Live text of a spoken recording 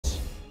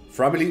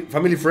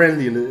Family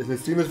friendly. El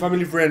stream es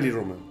family friendly,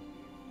 Roman.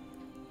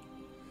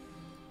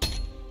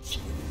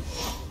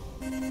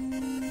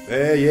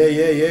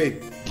 Ey.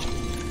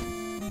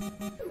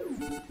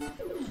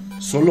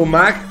 Solo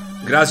Mac,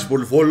 gracias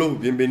por el follow.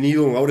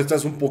 Bienvenido. Ahora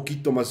estás un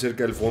poquito más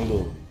cerca del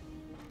fondo.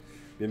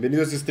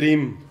 Bienvenido a este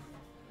stream.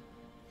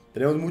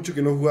 Tenemos mucho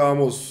que no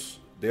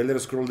jugábamos The Elder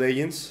Scrolls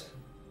Legends.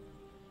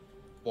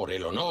 Por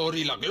el honor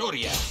y la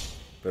gloria.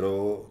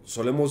 Pero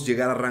solemos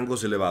llegar a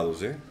rangos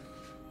elevados, ¿eh?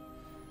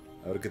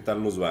 A ver qué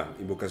tal nos va.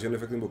 Invocación,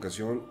 efecto de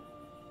invocación.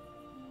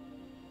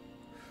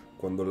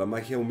 Cuando la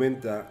magia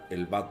aumenta,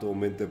 el vato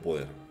aumenta de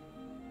poder.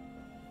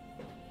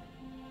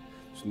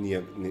 Ni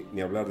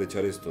hablar de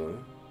echar esto, ¿eh?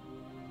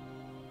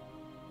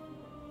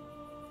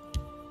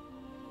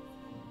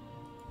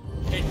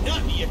 Que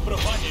nadie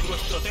profane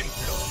nuestro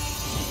templo.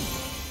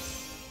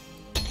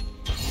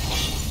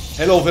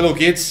 Hello, fellow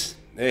kids.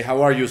 Hey,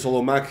 how are you,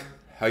 Solo Mac?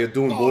 How you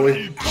doing,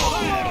 boy?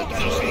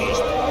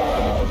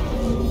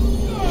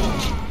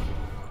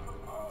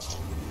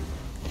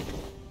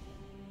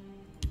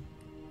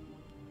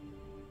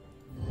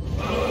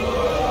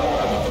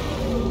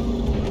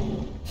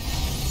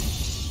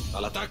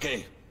 Al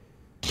ataque.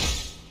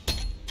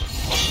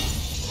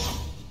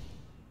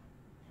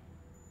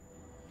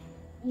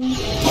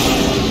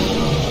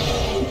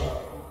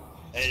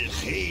 El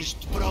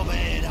Gist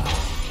proveerá.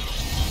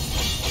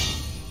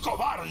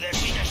 Cobarde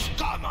sin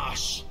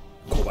escamas.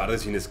 Cobarde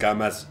sin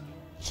escamas.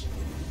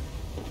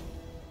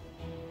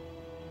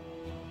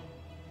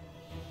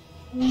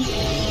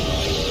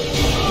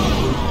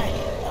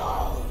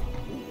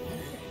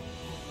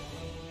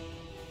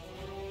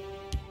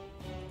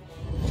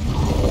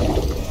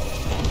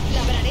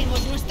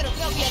 Labraremos nuestro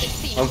propio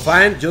destino. I'm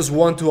fine. Just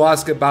want to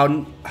ask about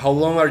how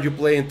long are you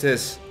playing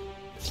this?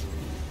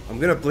 I'm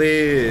gonna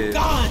play.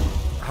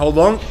 How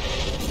long?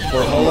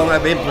 For how long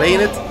I've been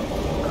playing it?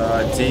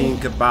 I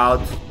think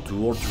about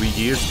 2 or 3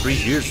 years, 3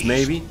 years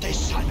maybe.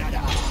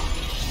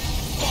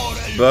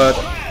 But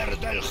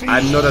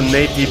I'm not a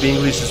native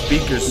English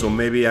speaker, so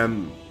maybe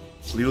I'm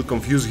a little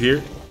confused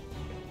here.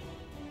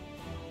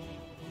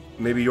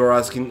 Maybe you're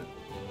asking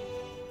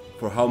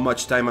for how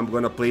much time I'm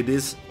gonna play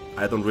this.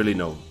 I don't really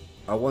know.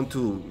 I want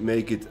to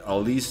make it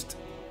at least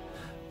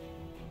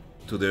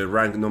to the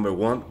rank number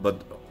 1,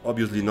 but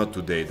obviously not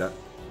today.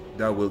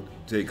 That will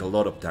take a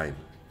lot of time.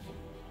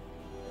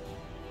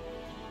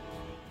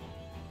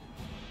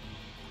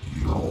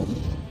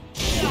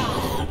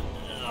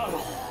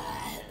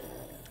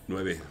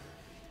 Nueve.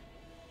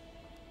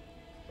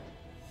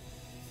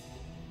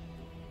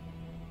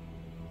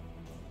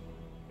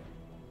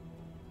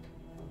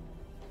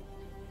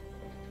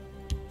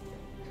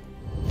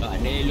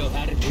 Anhelo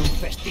darte un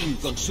festín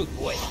con su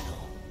tuétano.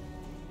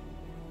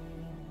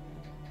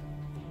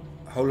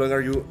 How long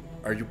are you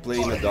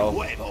playing a dog?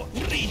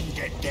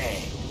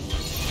 Ríndete.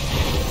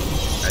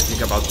 I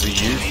think about 3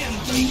 years.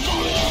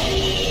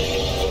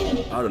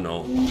 I don't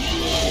know.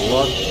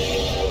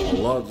 A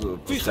lot of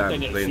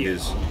time playing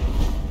this.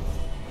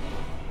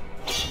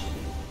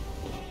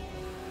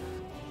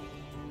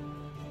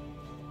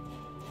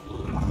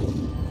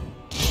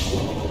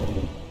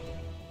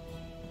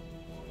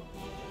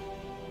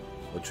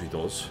 Ocho y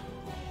dos.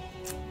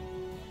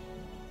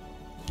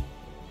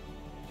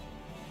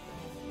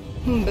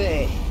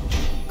 Ve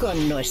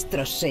con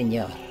nuestro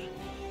señor.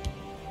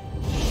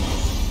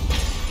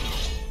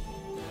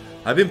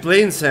 I've been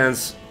playing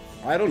since,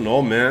 I don't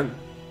know, man,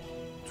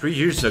 3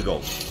 years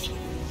ago.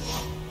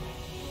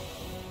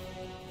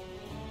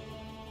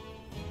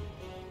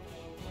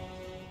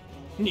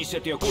 Ni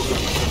se te ocurra.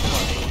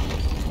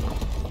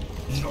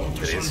 No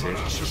te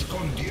salvarás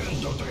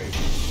escondiéndote.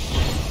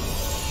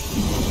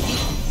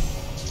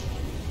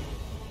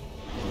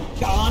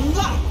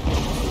 ¡Anda!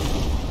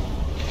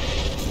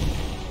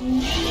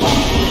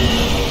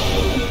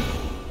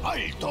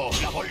 ¡Alto!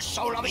 ¡La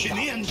bolsa o la vida!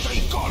 ¡Pimienta y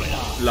cólera!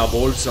 La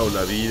bolsa o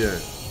la vida.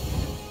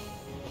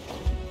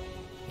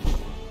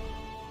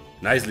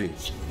 Nicely.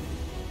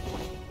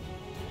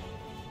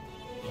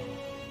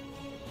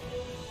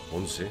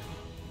 11.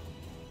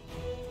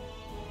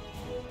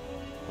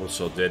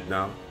 Also dead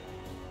now.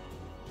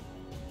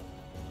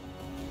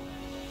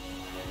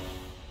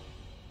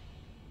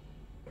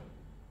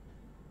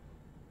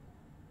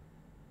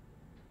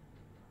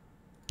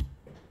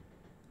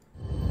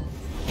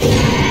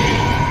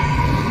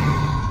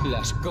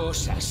 Las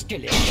cosas que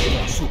le hacen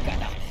a su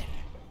cadáver.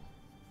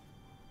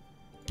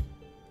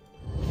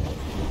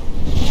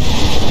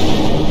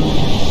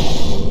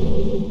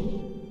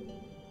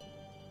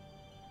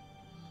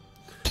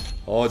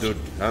 Oh, dude,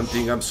 I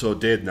think I'm so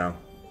dead now.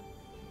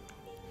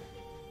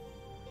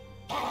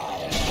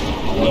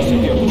 Ni se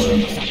te ocurra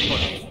pasar por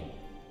ahí.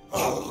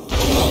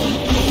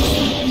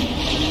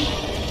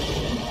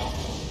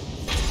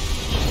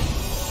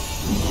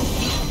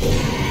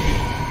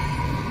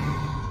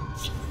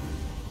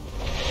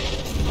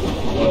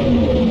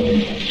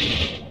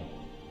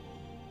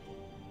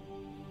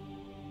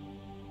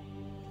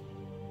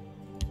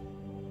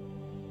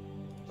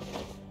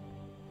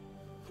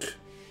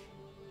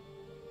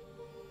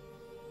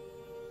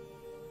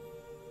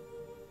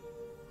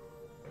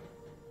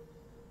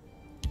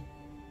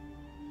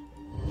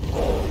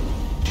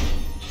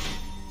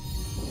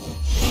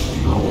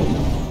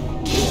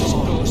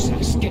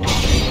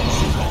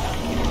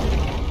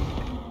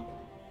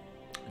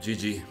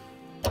 GG.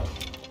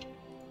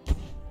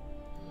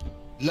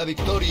 La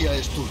victoria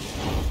es tuya.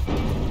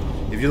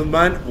 If you don't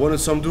mind, want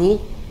some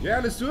duel?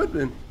 Yeah, let's do it,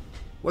 man.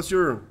 What's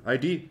your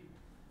ID?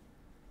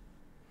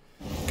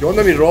 ¿Qué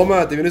onda, mi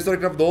Roma? ¿Te viene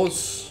StarCraft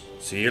 2?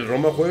 Sí, el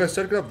Roma juega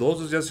StarCraft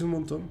 2 desde hace un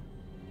montón.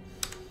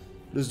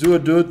 Let's do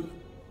it, dude.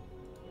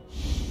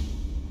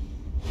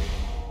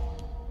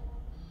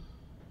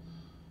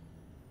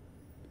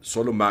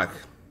 Solo Mag.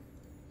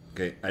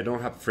 Okay, I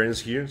don't have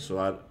friends here, so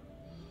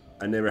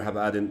I never have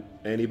added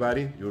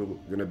anybody. You're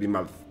gonna be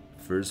my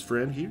first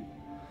friend here.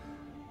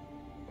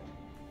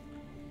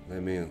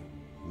 Let me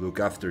look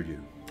after you.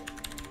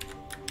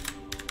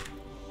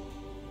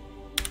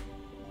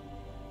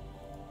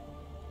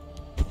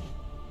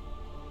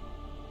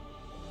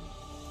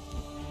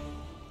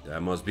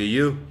 That must be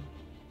you.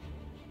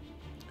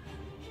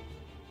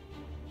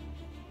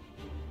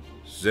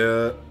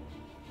 So,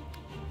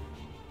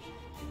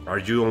 are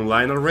you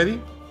online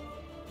already?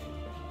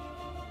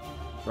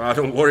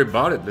 Don't worry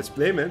about it. Let's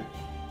play, man.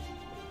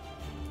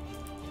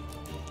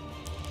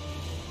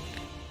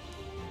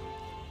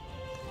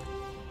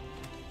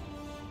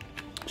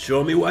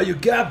 Show me what you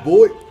got,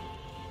 boy.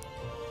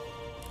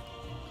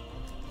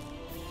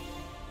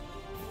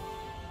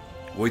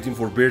 Waiting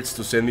for Birds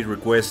to send me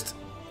request.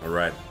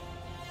 Alright.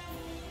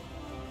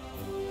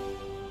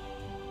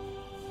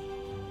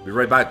 Be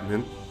right back,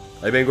 man.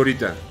 Ahí vengo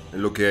ahorita.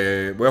 En lo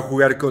que voy a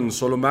jugar con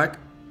solo Mac.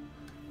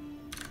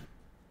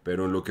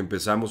 Pero en lo que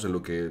empezamos, en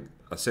lo que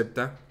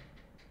acepta.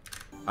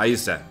 Ahí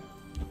está.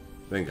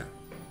 Venga.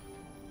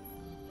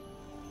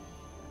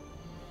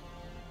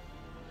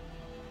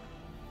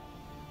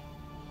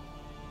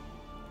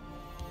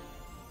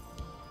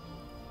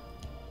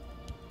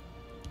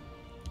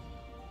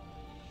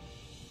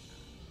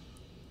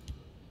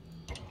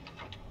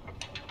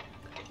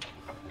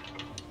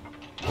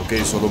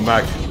 Okay, solo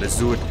Mac. Let's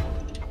do it.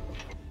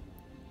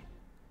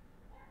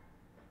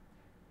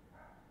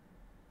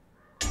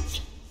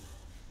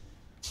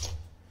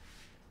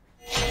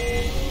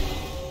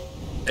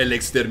 El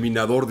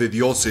exterminador de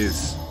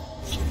dioses.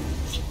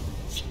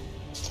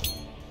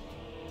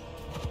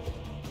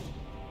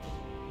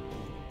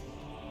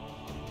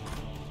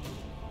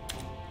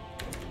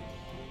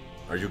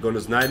 Are you gonna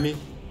snipe me?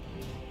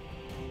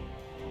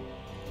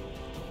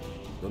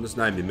 Don't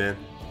snipe me, man.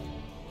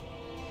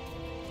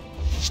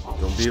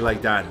 Don't be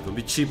like that. Don't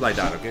be cheap like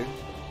that, okay?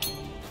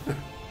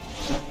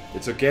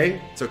 It's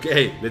okay? It's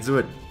okay. Let's do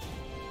it.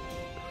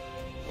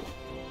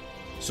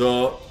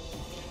 So...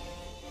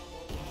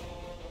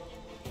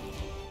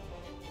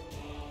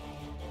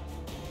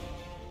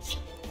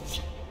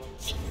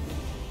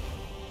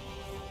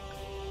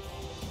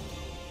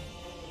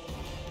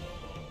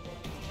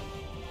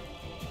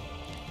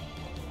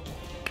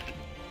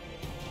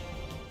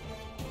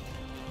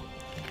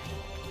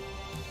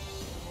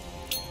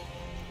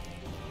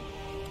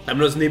 I'm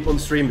not asleep on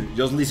stream,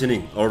 just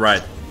listening.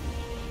 Alright.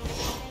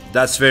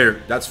 That's fair,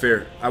 that's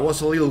fair. I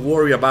was a little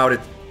worried about it.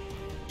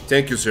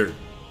 Thank you, sir.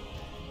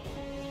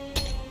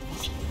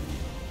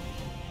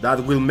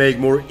 That will make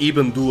more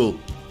even duel.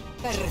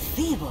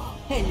 Percibo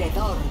el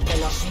hedor de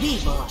los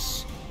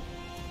vivos.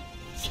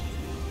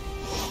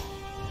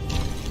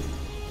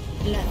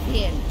 La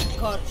piel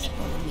corre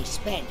por mis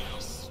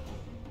venas.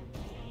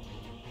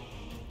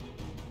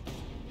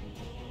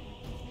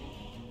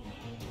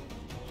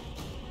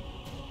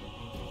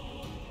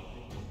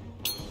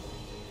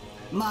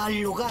 Mal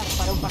lugar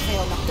para un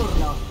paseo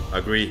nocturno.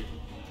 Agree.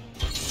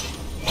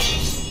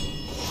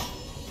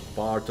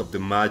 Part of the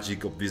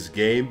magic of this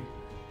game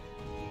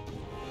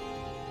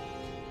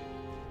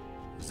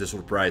is the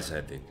surprise,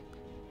 I think.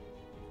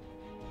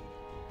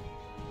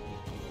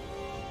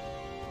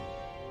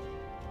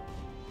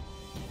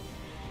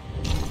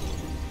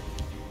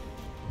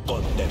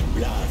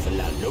 Contemplad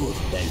la luz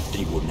del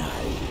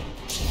tribunal.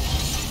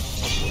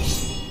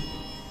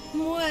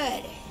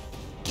 Muere.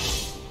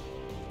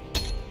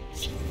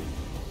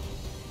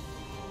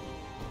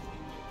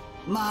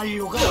 Mal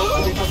lugar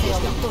para un paseo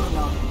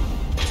nocturno.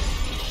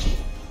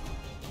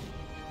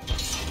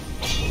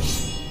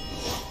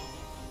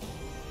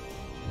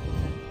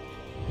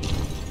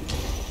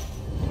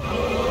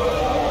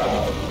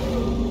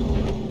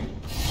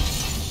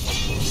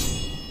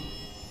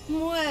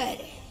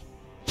 Muere.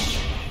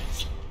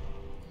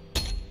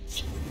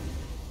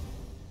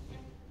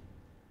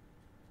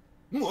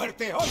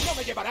 ¡Muerte! ¡Hoy no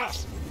me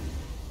llevarás!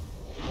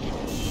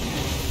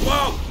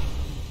 ¡Wow!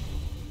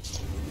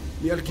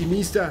 Mi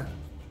alquimista.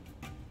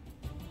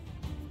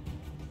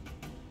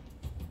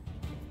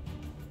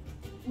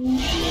 Os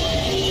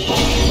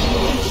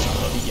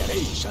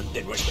arrodillaréis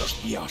ante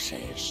nuestros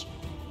dioses.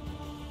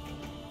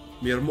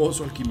 Mi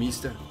hermoso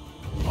alquimista.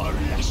 Por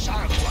las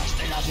aguas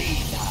de la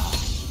vida.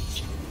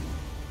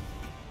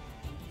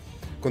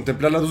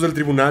 Contemplar la luz del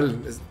tribunal.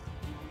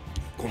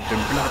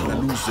 Contemplar la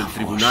luz del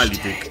tribunal,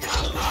 Itek.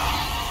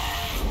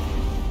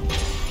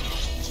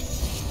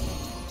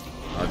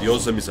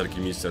 Adiós a mis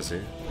alquimistas,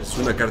 Es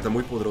una carta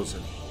muy poderosa.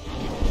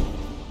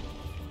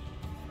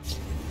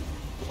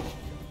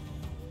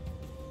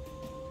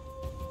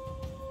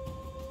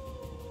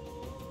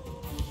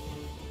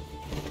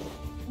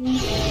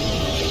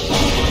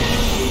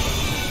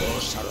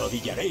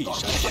 arrodillaréis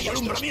ante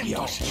vuestros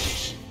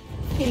dioses.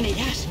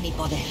 Temerás mi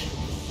poder.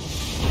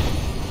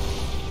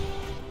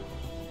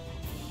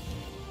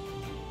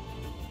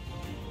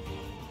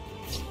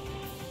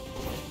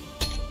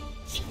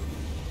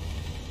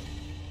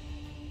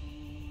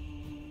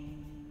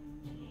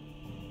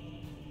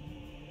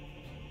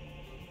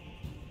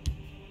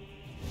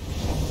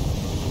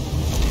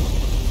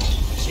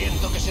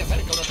 Siento que se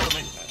acerca una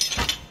tormenta.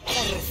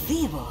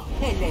 Percibo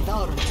el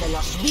hedor de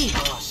los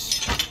vivos.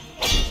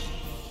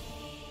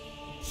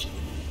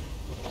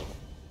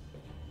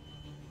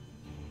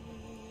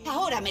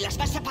 Ahora me las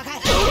vas a pagar.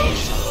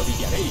 Os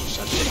arrodillaréis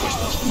ante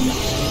vuestros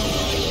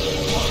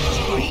dioses. Por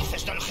las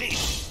raíces del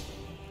Gis.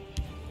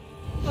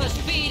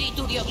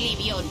 Espíritu de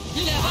Oblivion,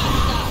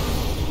 levanta.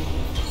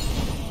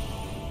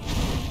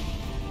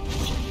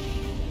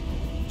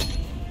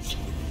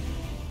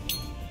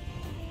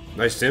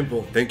 Nice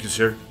tempo, thank you,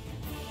 sir.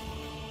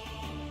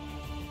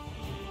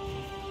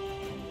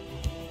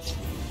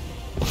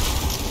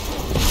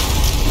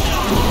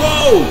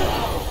 Whoa!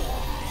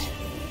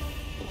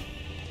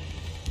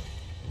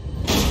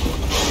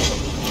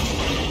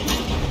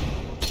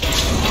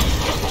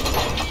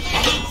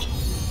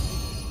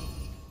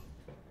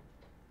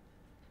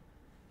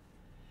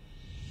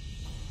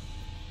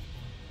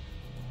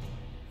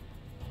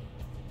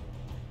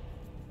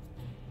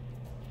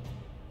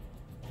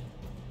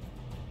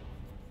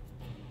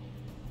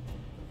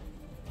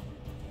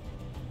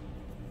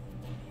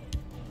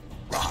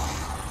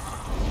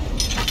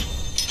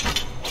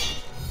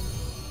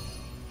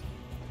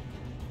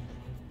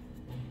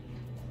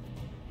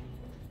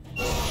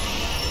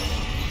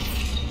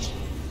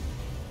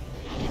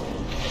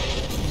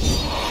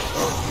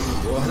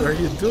 What are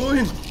you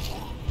doing?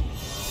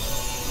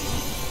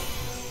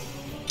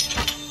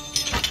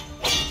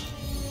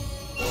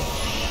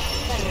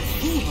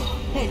 Percibo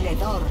el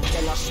hedor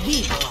de los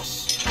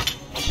vivos.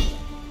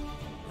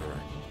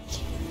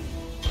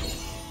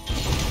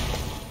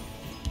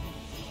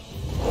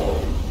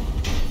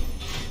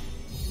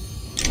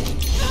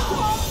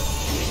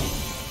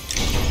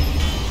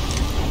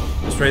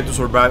 He's trying to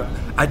survive.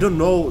 I don't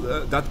know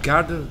that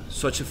card,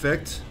 such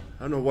effect.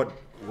 I don't know what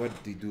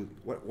they do.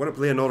 Want to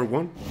play another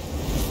one?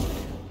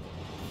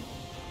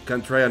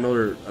 Can try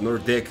another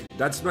deck.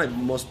 That's my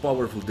most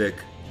powerful deck.